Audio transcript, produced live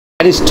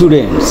Dear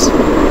students,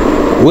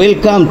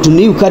 welcome to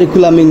new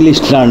curriculum English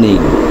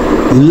learning.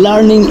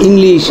 Learning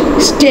English,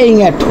 staying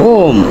at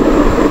home.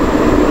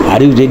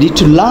 Are you ready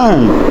to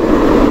learn?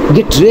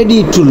 Get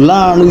ready to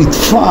learn with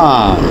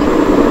fun.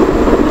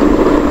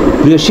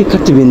 প্রিয়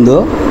শিক্ষার্থীবৃন্দ,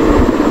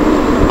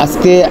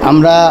 আজকে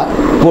আমরা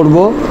পড়ব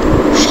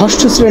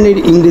ষষ্ঠ শ্রেণীর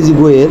ইংরেজি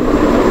বইয়ের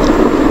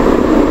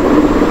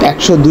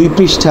 102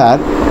 পৃষ্ঠার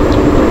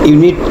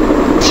ইউনিট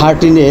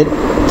 13 এর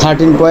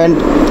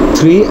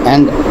 13.3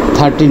 and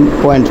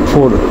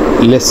 13.4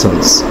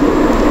 লেসন্স।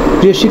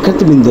 প্রিয়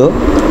শিক্ষার্থীবৃন্দ,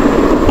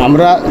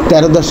 আমরা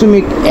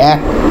 13.1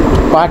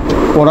 পাঠ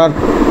পড়ার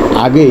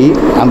আগেই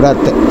আমরা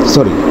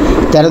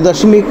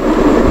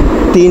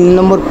 13.3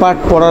 নম্বর পাঠ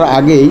পড়ার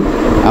আগেই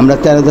আমরা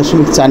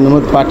 13.4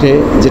 নম্বর পাঠে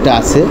যেটা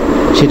আছে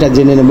সেটা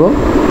জেনে নেব।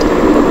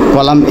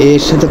 কলাম এ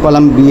এর সাথে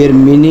কলাম বি এর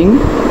মিনিং,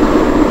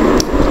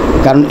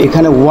 কারণ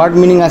এখানে ওয়ার্ড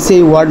মিনিং আছে।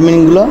 এই ওয়ার্ড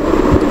মিনিংগুলো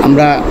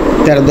আমরা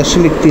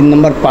 13.3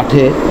 নম্বর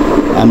পাঠে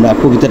আমরা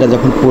কবিতাটা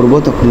যখন পড়ব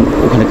তখন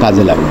ওখানে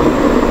কাজে লাগবে।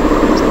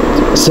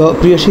 সো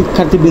প্রিয়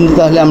শিক্ষার্থীবৃন্দ,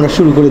 তাহলে আমরা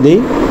শুরু করে দিই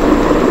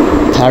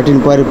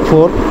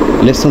 13.4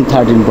 লেসন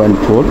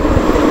 13.4।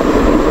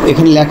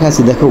 এখানে লেখা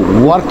আছে, দেখো,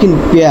 ওয়ার্ক ইন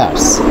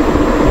পেয়ার্স,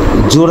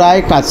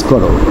 জোড়ায় কাজ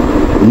করো।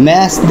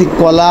 Match the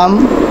column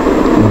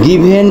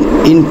given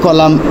in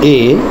column A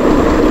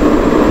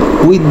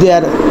with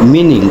their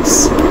meanings.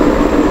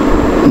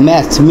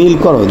 Match, মিল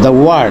করো, দ্য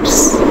ওয়ার্ডস,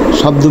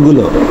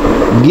 শব্দগুলো,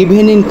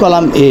 গিভেন ইন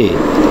কলাম এ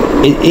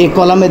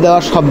কলামে দেওয়া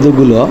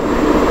শব্দগুলো,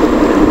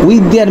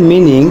 উইথ দেয়ার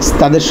মিনিংস,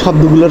 তাদের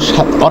শব্দগুলোর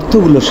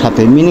অর্থগুলোর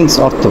সাথে, মিনিংস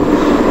অর্থ,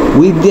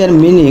 উইথ দেয়ার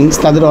মিনিংস,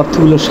 তাদের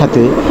অর্থগুলোর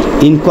সাথে,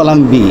 ইন কলাম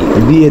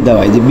বি এ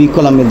দেওয়া, যে বি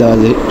কলামে দেওয়া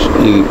যে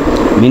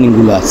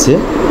মিনিংগুলো আছে।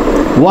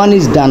 One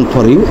is done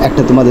for you,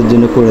 একটা তোমাদের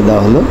জন্য করে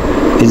দেওয়া হলো।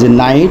 এই যে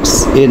নাইটস,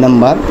 এ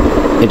নাম্বার,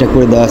 এটা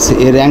করে দেওয়া আছে।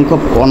 এ rank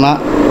of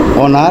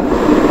honour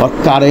or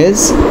courage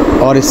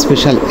or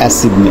special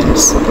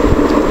achievements.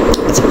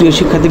 আচ্ছা প্রিয়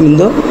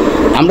শিক্ষার্থীবৃন্দ,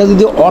 আমরা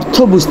যদি অর্থ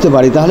বুঝতে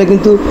পারি তাহলে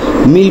কিন্তু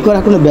মিল করা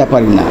কোনো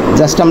ব্যাপারই না,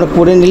 জাস্ট আমরা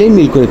পড়ে নিলেই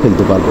মিল করে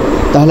ফেলতে পারবো।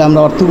 তাহলে আমরা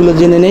অর্থগুলো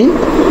জেনে নেই।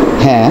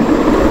 হ্যাঁ,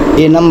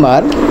 এ নাম্বার,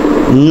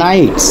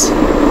 নাইটস,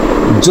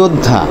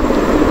 যোদ্ধা,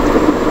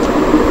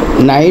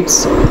 নাইটস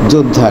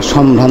যোদ্ধা,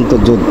 সম্ভ্রান্ত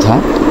যোদ্ধা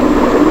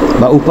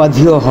বা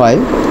উপাধিও হয়।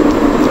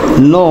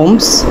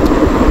 নোমস,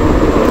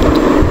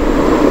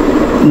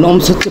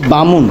 নোমস হচ্ছে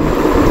বামুন,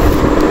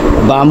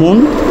 বামুন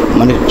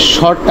মানে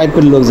শর্ট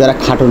টাইপের লোক, যারা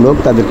খাটো লোক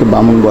তাদেরকে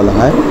বামুন বলা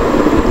হয়।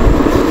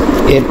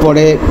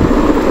 এরপরে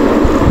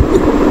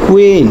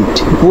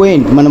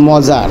কুয়েন্ট মানে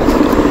মজার,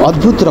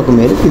 অদ্ভুত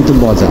রকমের কিন্তু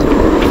মজার।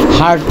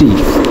 হার্টি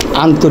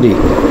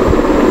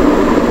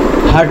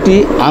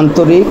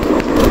আন্তরিক,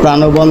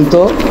 প্রাণবন্ত।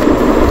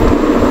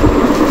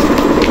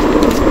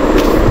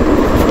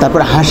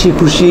 তারপরে হাসি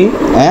খুশি,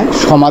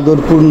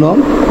 সমাদরপূর্ণ,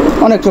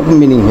 অনেক রকম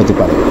মিনিং হতে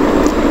পারে।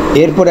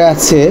 এরপরে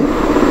আছে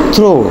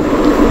থ্রো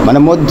মানে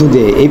মধ্য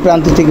দিয়ে, এই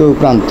প্রান্ত থেকে ওই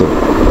প্রান্ত।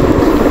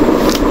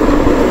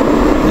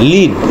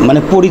 লিড মানে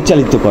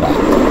পরিচালিত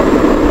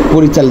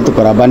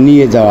করা বা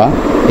নিয়ে যাওয়া,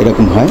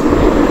 এরকম হয়।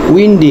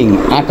 উইন্ডিং,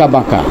 আঁকা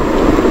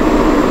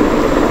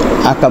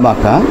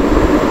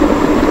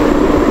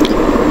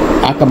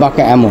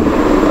বাঁকা এমন।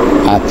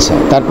 আচ্ছা,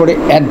 তারপরে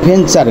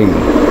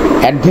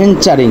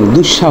অ্যাডভেঞ্চারিং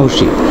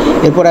দুঃসাহসী।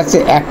 এরপর আছে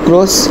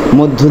অ্যাক্রস,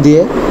 মধ্য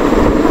দিয়ে,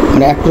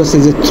 মানে অ্যাক্রস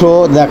এই যে থ্রো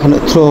দেখানো,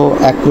 থ্রো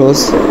অ্যাক্রস,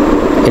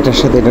 এটার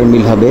সাথে এটার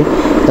মিল হবে।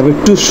 তারপরে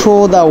টু শো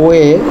দ্য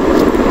ওয়ে,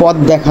 পথ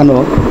দেখানো।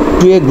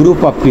 Two A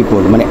group of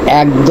people মানে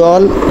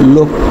একদল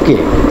লোককে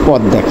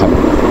পথ দেখানো।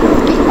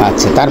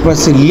 আচ্ছা, তারপর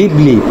আছে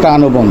লিভলি,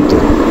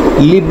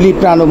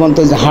 প্রাণবন্ত,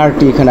 যে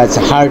হার্টি এখানে আছে,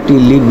 হার্টি,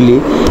 লিভলি।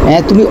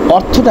 তুমি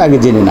অর্থটা আগে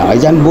জেনে নাও, এই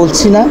যে আমি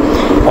বলছি না,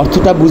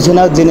 অর্থটা বুঝে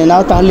নাও, জেনে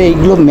নাও, তাহলে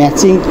এইগুলো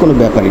ম্যাচিং কোনো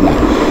ব্যাপারই না।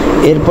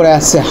 এরপরে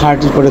আসছে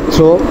হার্টের পরে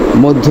থ্রো,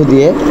 মধ্য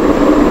দিয়ে।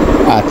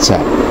 আচ্ছা,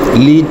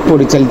 লিড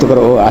পরিচালিত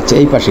করো, আচ্ছা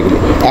এই পাশে গেলে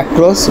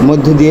অ্যাক্রস,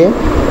 মধ্য দিয়ে।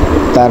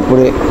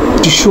 তারপরে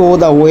to show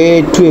the way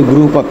to A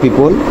group of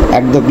people,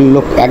 একদল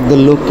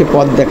লোককে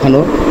পথ দেখানো।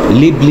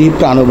 লিভলি,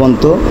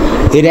 প্রাণবন্ত।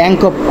 এ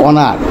rank of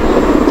honour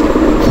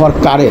for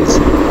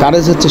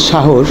courage হচ্ছে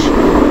সাহস।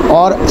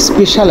 অর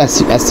স্পেশাল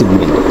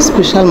অ্যাচিভমেন্ট,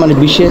 স্পেশাল মানে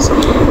বিশেষ,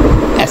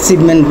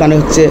 অ্যাচিভমেন্ট মানে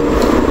হচ্ছে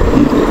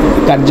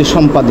কার্য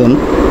সম্পাদন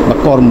বা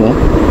কর্ম।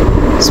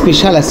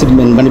 স্পেশাল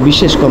অ্যাচিভমেন্ট মানে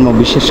বিশেষ কর্ম,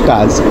 বিশেষ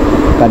কাজ,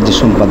 কার্য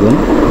সম্পাদন।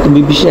 তুমি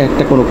বিশেষ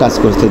একটা কোনো কাজ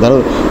করছো, ধরো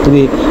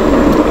তুমি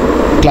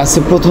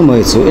ক্লাসে প্রথম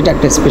হয়েছো, এটা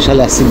একটা স্পেশাল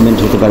অ্যাচিভমেন্ট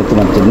হতে পারে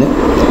তোমার জন্য।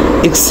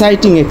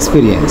 এক্সাইটিং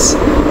এক্সপিরিয়েন্স,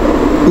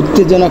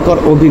 উত্তেজনাকর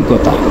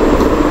অভিজ্ঞতা।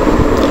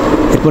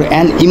 এরপর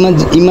an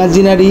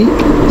imaginary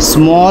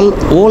small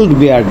old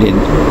bearded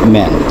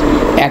man,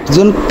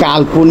 একজন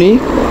কাল্পনিক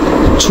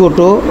ছোট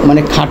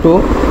মানে খাটো,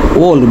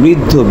 ওল্ড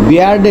বৃদ্ধ,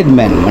 বিয়ার্ডেড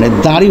ম্যান মানে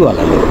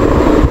দাড়িওয়ালা লোক।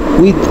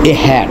 উইথ এ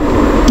হ্যাট,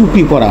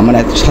 টুপি পরা মানে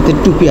সাথে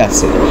টুপি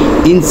আছে।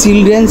 ইন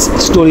চিলড্রেন্স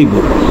স্টোরি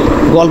বুক,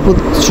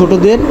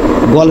 ছোটদের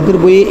গল্পের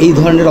বইয়ে এই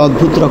ধরনের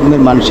অদ্ভুত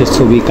রকমের মানুষের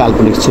ছবি,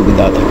 কাল্পনিক ছবি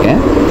দেওয়া থাকে।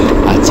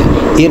 আচ্ছা,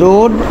 এ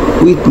রোড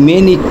উইথ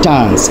মেনি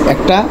টার্নস,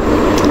 একটা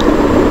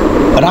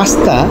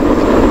রাস্তা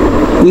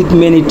উইথ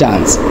মেনি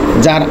টার্নস,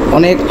 যার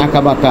অনেক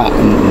আঁকাবাঁকা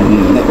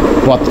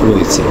পথ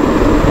রয়েছে,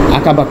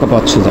 আঁকা বাঁকা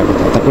পথ সোজা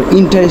কথা। তারপর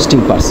ইন্টারেস্টিং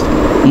পার্সন,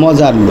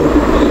 মজার লোক।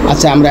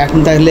 আচ্ছা, আমরা এখন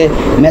তাহলে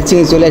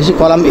ম্যাচিংয়ে চলে আসি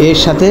কলাম এর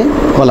সাথে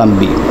কলাম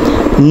বি।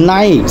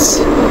 নাইটস,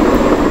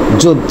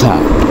 যোদ্ধা,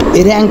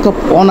 এ rank of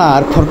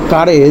honour for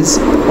courage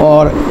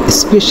or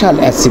special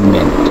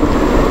achievement.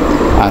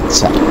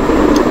 আচ্ছা,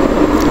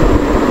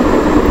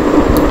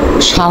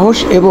 সাহস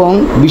এবং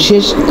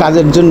বিশেষ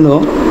কাজের জন্য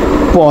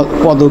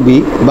পদবি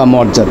বা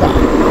মর্যাদা,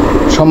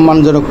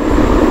 সম্মানজনক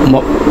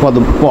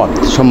পদ,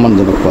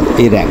 সম্মানজনক পদ,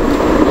 এই র্যাঙ্ক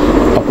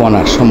অফ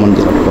অনার,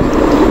 সম্মানজনক পদ।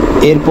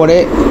 এরপরে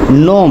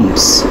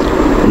নোমস,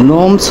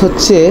 নোমস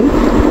হচ্ছে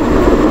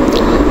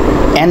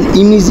an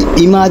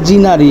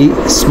imaginary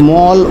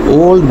small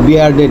old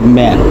bearded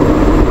man,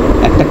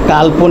 একটা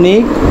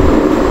কাল্পনিক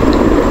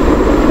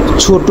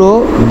ছোট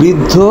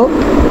বৃদ্ধ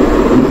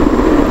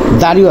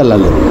দাড়িওয়ালা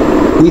লোক,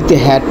 উইথ এ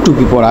হ্যাট,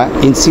 টুপি পরা,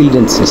 ইন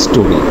চিলড্রেন্স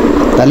স্টোরি।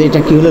 তাহলে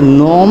এটা কি হলো?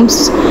 নোমস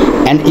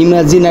an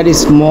imaginary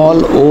small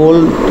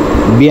old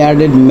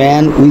bearded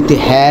man with a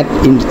hat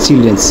in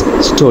children's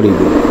story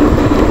book.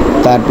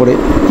 তারপরে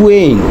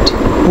কুয়েন্ট,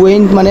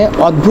 কুয়েন্ট মানে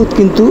অদ্ভুত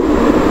কিন্তু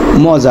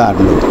মজার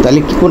লোক। তাহলে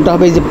কি কোনটা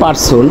হবে? এই যে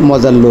পার্সন,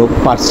 মজার লোক,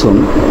 person.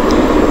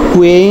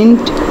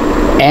 কুয়েন্ট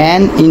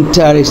an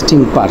interesting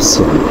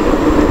person.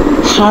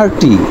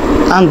 Hearty,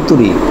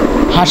 আন্তরিক,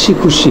 হাসি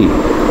খুশি,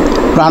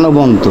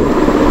 প্রাণবন্ত।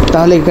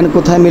 তাহলে এখানে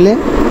কোথায় মিলে?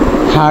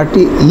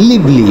 হার্টি,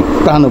 লিভলি,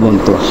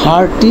 প্রাণবন্ত,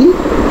 হার্টি,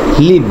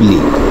 লিভলি।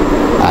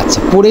 আচ্ছা,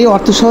 পরেই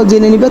অর্থসহ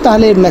জেনে নিবে,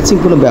 তাহলে এর ম্যাচিং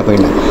কোনো ব্যাপারই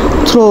না।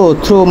 থ্রো,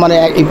 থ্রো মানে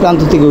এই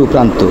প্রান্ত থেকে ওই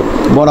প্রান্ত,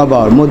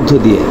 বরাবর, মধ্য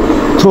দিয়ে।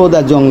 থ্রো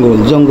দ্য জঙ্গল,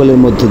 জঙ্গলের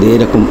মধ্য দিয়ে,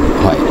 এরকম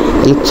হয়।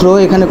 তাহলে থ্রো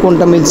এখানে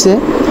কোনটা মিলছে?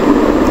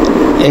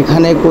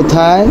 এখানে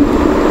কোথায়?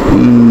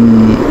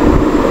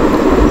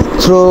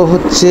 থ্রো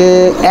হচ্ছে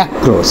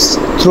অ্যাক্রস,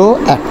 থ্রো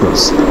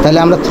অ্যাক্রস। তাহলে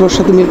আমরা থ্রোর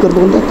সাথে মিল করবো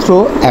কোনটা? Throw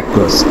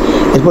across.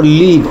 এরপর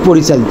লিড,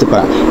 পরিচালিত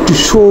করা, to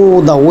show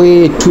the way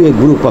to A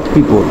group of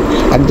people,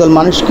 একদল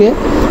মানুষকে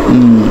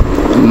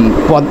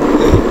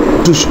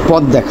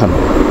পথ দেখানো।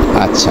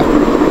 আচ্ছা,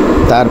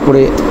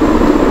 তারপরে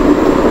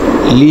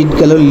লিড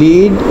গেল,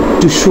 lead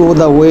to show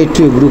the way to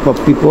A group of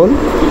people.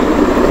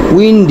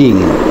 Winding,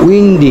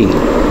 winding,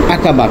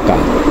 আঁকা বাঁকা।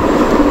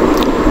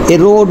 এ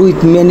রোড উইথ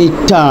মেনি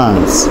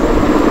টার্নস,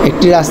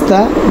 একটি রাস্তা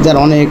যার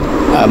অনেক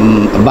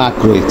বাঁক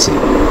রয়েছে।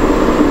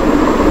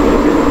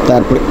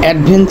 তারপরে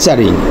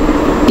অ্যাডভেঞ্চারিং,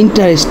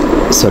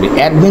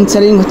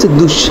 অ্যাডভেঞ্চারিং হচ্ছে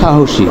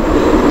দুঃসাহসী।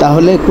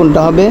 তাহলে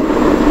কোনটা হবে?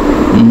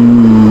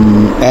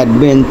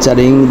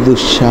 অ্যাডভেঞ্চারিং,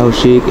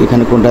 দুঃসাহসিক,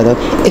 এখানে কোনটা?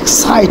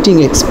 Exciting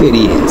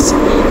experience,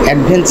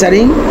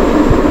 অ্যাডভেঞ্চারিং,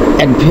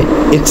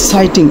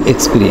 exciting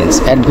experience,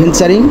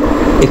 অ্যাডভেঞ্চারিং,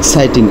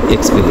 exciting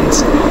experience.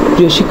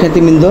 প্রিয়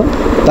শিক্ষার্থীবৃন্দ,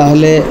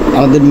 তাহলে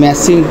আমাদের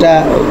ম্যাচিংটা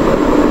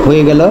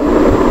হয়ে গেল।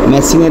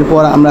 ম্যাচিংয়ের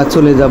পর আমরা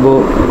চলে যাব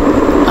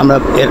আমরা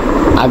এর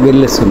আগের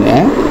লেসনে।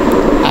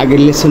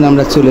 আগের লেসনে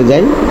আমরা চলে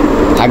যাই।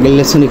 আগের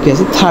লেসনে কী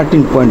আছে?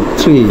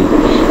 13.3।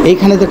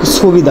 এইখানে দেখো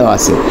ছবি দেওয়া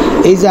আছে।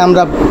 এই যে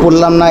আমরা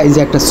পড়লাম না, এই যে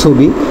একটা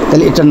ছবি,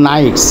 তাহলে এটা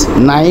নাইটস,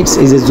 নাইটস,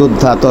 এই যে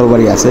যোদ্ধা,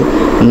 তরবারি আছে,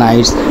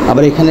 নাইটস।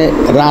 আবার এখানে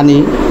রানী,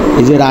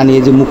 এই যে রানী,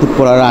 এই যে মুকুট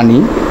পরা রানী,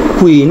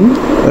 কুইন,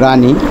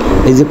 রানী।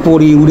 এই যে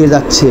পরি উড়ে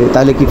যাচ্ছে,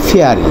 তাহলে কি?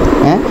 ফেয়ারি।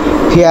 হ্যাঁ,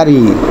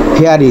 ফেয়ারি,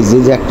 ফেয়ারিজ,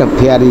 এই যে একটা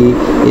ফেয়ারি,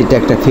 এটা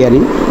একটা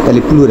ফেয়ারি,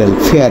 তাহলে প্লুরাল,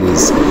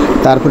 ফেয়ারিজ।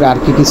 তারপরে আর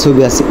কি কি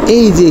ছবি আছে?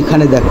 এই যে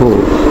এখানে দেখো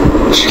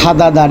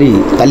সাদা দাড়ি,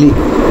 তাহলে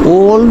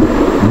ওল্ড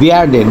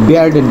বিয়ার্ডেড,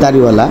 বিয়ার্ডেড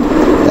দাড়িওয়ালা।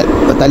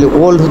 তাহলে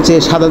ওল্ড হচ্ছে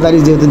সাদা দাড়ি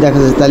যেহেতু দেখা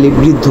যাচ্ছে, তাহলে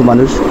বৃদ্ধ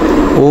মানুষ,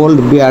 ওল্ড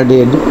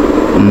বিয়ার্ডেড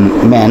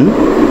ম্যান।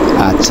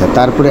 আচ্ছা,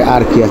 তারপরে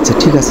আর কি? আচ্ছা,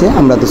 ঠিক আছে,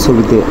 আমরা তো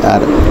ছবিতে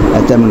আর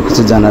তেমন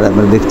কিছু জানার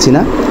আমরা দেখছি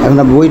না। এখন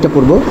আমরা বইটা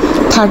পড়বো।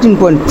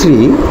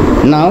 13.3,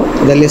 নাও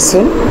দ্য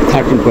লেসন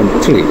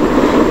 13.3।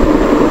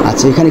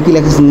 আচ্ছা, এখানে কি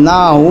লেখা আছে?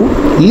 নাও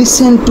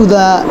listen to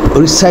the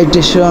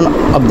recitation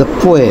of the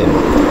poem.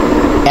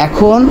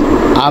 এখন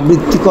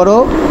আবৃত্তি করো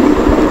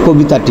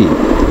কবিতাটি।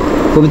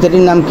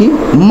 কবিতাটির নাম কি?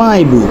 মাই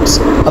books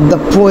of the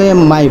poem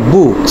my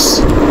books,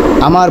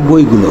 আমার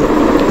বইগুলো।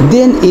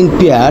 দেন ইন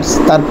পেয়ার্স,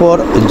 তারপর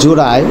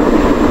জোড়ায়,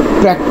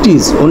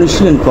 প্র্যাকটিস,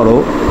 অনুশীলন করো,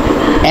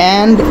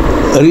 and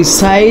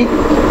recite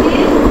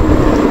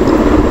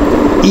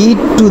it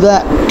to the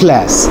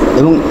class,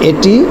 এবং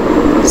এটি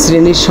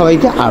শ্রেণীর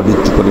সবাইকে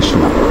আবৃত্তি করে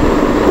শোনাও।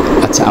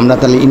 আচ্ছা, আমরা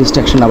তাহলে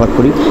ইনস্ট্রাকশন আবার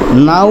করি।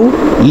 নাও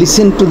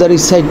listen to the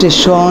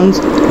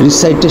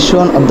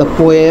recitation of the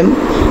poem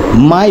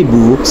my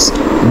books,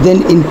 then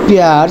in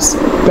pairs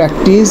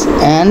practice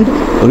and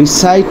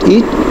recite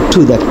it to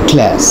the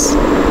class.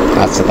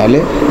 আচ্ছা, তাহলে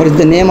what is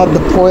the name of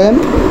the poem?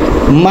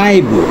 My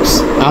books,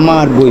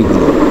 আমার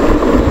বইগুলো।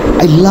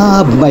 আই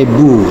লাভ মাই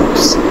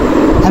বুকস,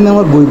 আমি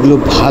আমার বইগুলো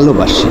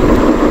ভালোবাসি।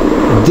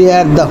 দে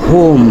are the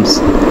Holmes,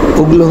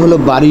 ওগুলো হলো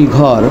বাড়ি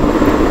ঘর,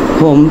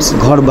 হোমস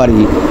ঘর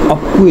বাড়ি,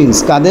 অফ কুইন্স,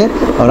 কাদের?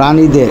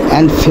 রানীদের,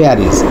 অ্যান্ড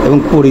ফেয়ারিজ, এবং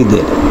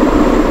পরীদের।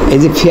 এই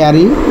যে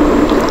ফেয়ারি,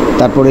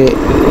 তারপরে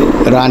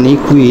রানী,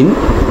 কুইন,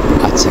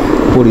 আচ্ছা,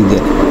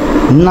 পরীদের।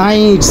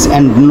 নাইটস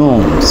অ্যান্ড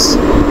নোমস,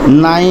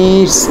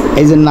 নাইটস,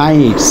 এই যে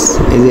নাইটস,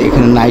 এই যে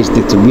এখানে নাইটস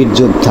দেখছো, বীর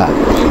যোদ্ধা।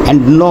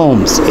 অ্যান্ড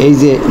নোমস, এই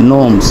যে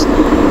নোমস,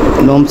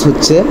 নোমস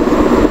হচ্ছে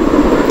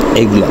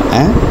এইগুলো,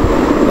 হ্যাঁ,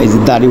 এই যে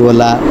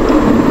দাড়িওয়ালা,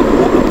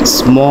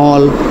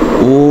 স্মল,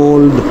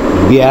 ওল্ড,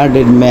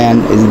 বিয়ার্ডেড ম্যান,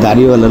 এই যে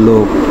দাড়িওয়ালা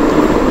লোক,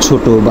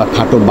 ছোট বা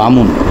খাটো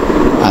বামুন।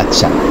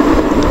 আচ্ছা,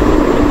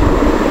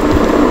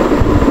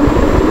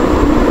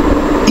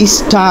 ইচ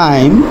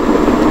টাইম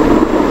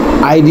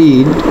আই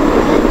রিড,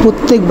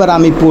 প্রত্যেকবার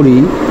আমি পড়ি,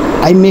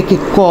 I make a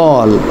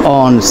call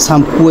on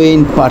some কোয়েন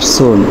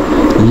পারসন,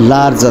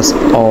 লার্জ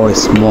অর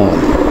স্মল।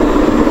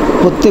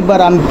 প্রত্যেকবার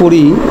আমি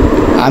পড়ি,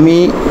 আমি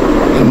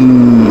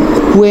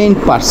কোয়েন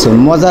পারসন,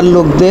 মজার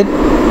লোকদের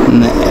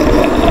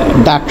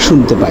ডাক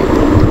শুনতে পাই।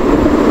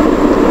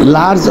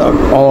 লার্জ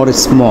অর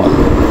স্মল,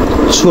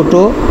 ছোট,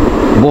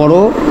 বড়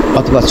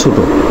অথবা ছোট।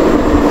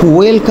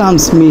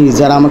 ওয়েলকামস মি,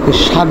 যারা আমাকে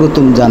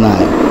স্বাগতম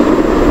জানায়।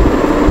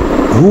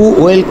 হু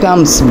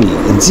ওয়েলকামস মি,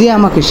 যে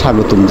আমাকে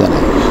স্বাগতম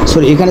জানায়।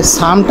 সরি, এখানে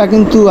সামটা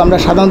কিন্তু আমরা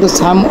সাধারণত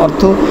সাম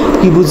অর্থ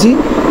কি বুঝি,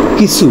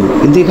 কিছু,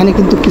 কিন্তু এখানে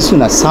কিন্তু কিছু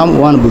না, সাম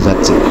ওয়ান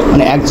বোঝাচ্ছে,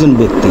 মানে একজন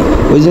ব্যক্তি,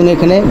 ওই জন্য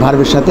এখানে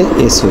ভার্বের সাথে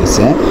এস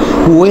হয়েছে।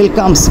 হু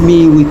welcomes me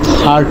with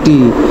hearty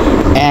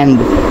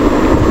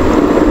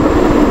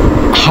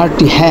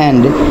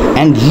hand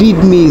and lead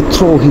me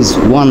through his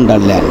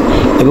Wonderland,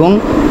 এবং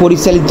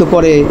পরিচালিত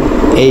করে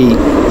এই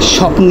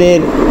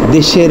স্বপ্নের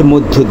দেশের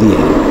মধ্য দিয়ে,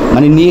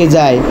 মানে নিয়ে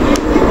যায়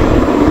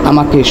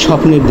আমাকে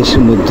স্বপ্নের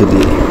দেশের মধ্য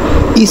দিয়ে।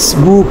 ইস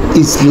book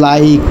is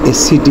like a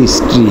city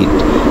street,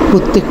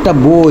 প্রত্যেকটা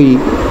বই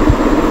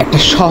একটা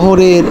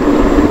শহরের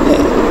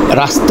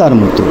রাস্তার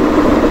মতো।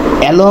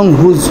 অ্যালং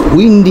হুজ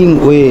উইন্ডিং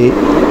ওয়ে,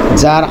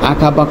 যার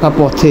আঁকা বাঁকা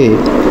পথে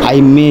আই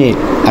মেক,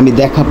 আমি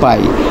দেখা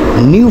পাই,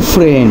 নিউ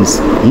ফ্রেন্ডস,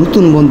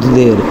 নতুন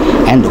বন্ধুদের,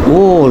 অ্যান্ড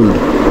ওল্ড,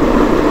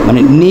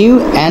 মানে new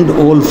and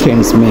old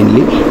friends,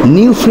 mainly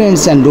new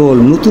friends and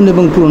old, নতুন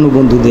এবং পুরনো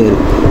বন্ধুদের।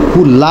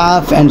 হু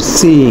লাভ অ্যান্ড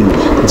সিং,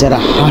 যারা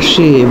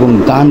হাসে এবং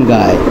গান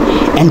গায়।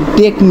 And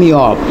take me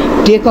of,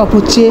 take off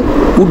হচ্ছে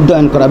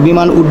উড্ডয়ন করা,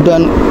 বিমান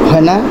উড্ডয়ন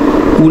হয় না,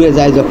 উড়ে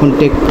যায় যখন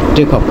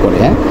টেক অফ করে,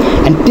 হ্যাঁ।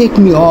 অ্যান্ড টেক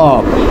মি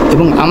অফ,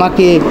 এবং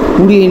আমাকে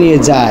উড়িয়ে নিয়ে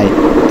যায়,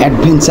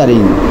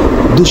 অ্যাডভেঞ্চারিং,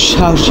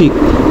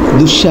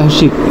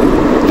 দুঃসাহসিক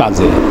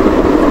কাজে।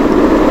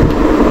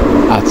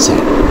 আচ্ছা,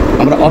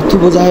 আমরা অর্থ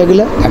বোঝা হয়ে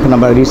গেলে এখন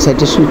আমরা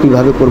রিসাইটেশন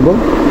কীভাবে করব।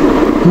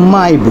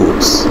 মাই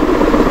books,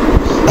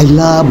 I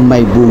love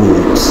my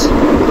books.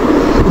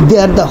 They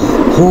are the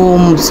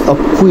homes of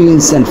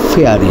queens and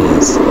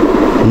fairies,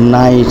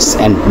 knights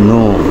and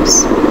gnomes.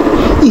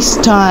 Each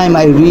time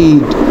I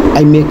read,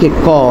 I make a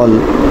call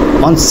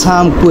on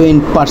some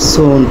quaint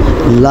person,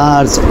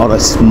 large or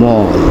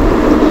small,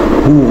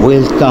 who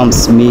welcomes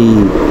me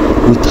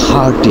with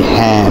hearty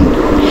hand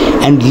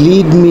and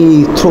lead me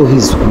through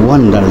his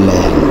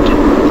wonderland.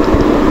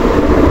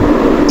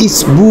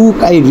 Each book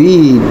I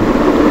read,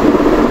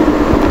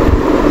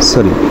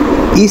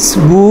 each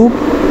book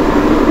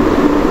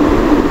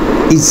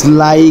is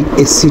like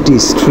a city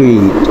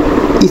street.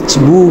 Each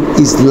book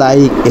is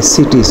like a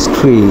city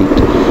street,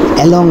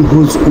 along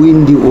whose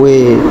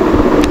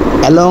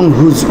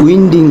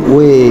winding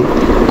way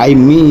I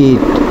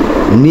meet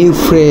new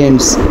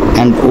friends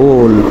and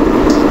old,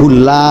 who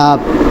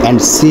laugh and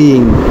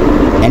sing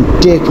and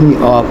take me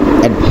up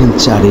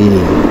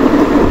adventuring.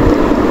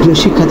 প্রিয়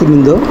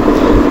শিক্ষার্থীবৃন্দ,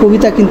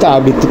 কবিতা কিন্তু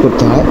আবৃত্তি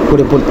করতে হয়,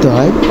 করে পড়তে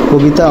হয়।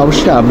 কবিতা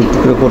অবশ্যই আবৃত্তি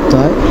করে পড়তে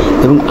হয়,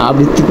 এবং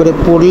আবৃত্তি করে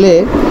পড়লে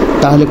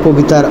তাহলে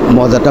কবিতার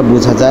মজাটা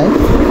বোঝা যায়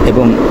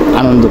এবং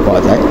আনন্দ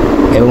পাওয়া যায়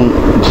এবং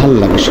ভালো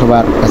লাগে,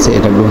 সবার কাছে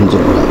এটা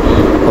গ্রহণযোগ্য হয়।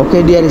 ওকে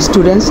ডিয়ার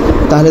স্টুডেন্টস,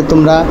 তাহলে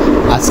তোমরা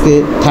আজকে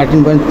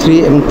 13.3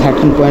 এবং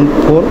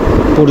 13.4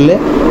 পড়লে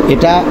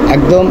এটা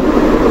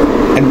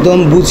একদম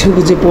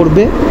বুঝে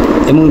পড়বে,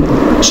 এবং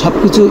সব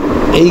কিছু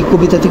এই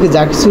কবিতা থেকে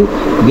যা কিছু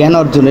জ্ঞান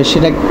অর্জনের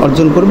সেটা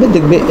অর্জন করবে।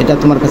 দেখবে এটা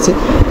তোমার কাছে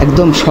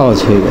একদম সহজ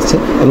হয়ে গেছে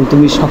এবং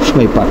তুমি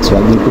সবসময় পারছো,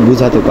 একজনকে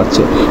বোঝাতে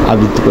পারছো,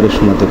 আবৃত্তি করে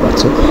শোনাতে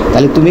পারছো।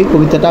 তাহলে তুমি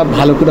কবিতাটা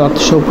ভালো করে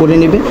অর্থসহ পড়ে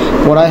নেবে,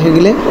 পড়া হয়ে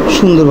গেলে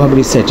সুন্দরভাবে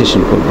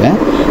রিসাইটেশন করবে। হ্যাঁ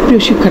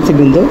প্রিয়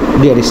শিক্ষার্থীবৃন্দ,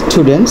 ডিয়ার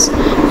স্টুডেন্টস,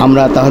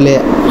 আমরা তাহলে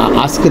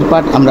আজকের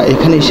পাঠ আমরা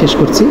এখানেই শেষ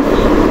করছি।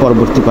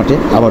 পরবর্তী পাঠে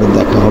আবারও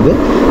দেখা হবে।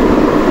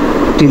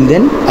 টিল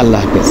দেন, আল্লাহ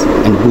হাফেজ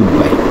অ্যান্ড গুড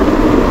বাই।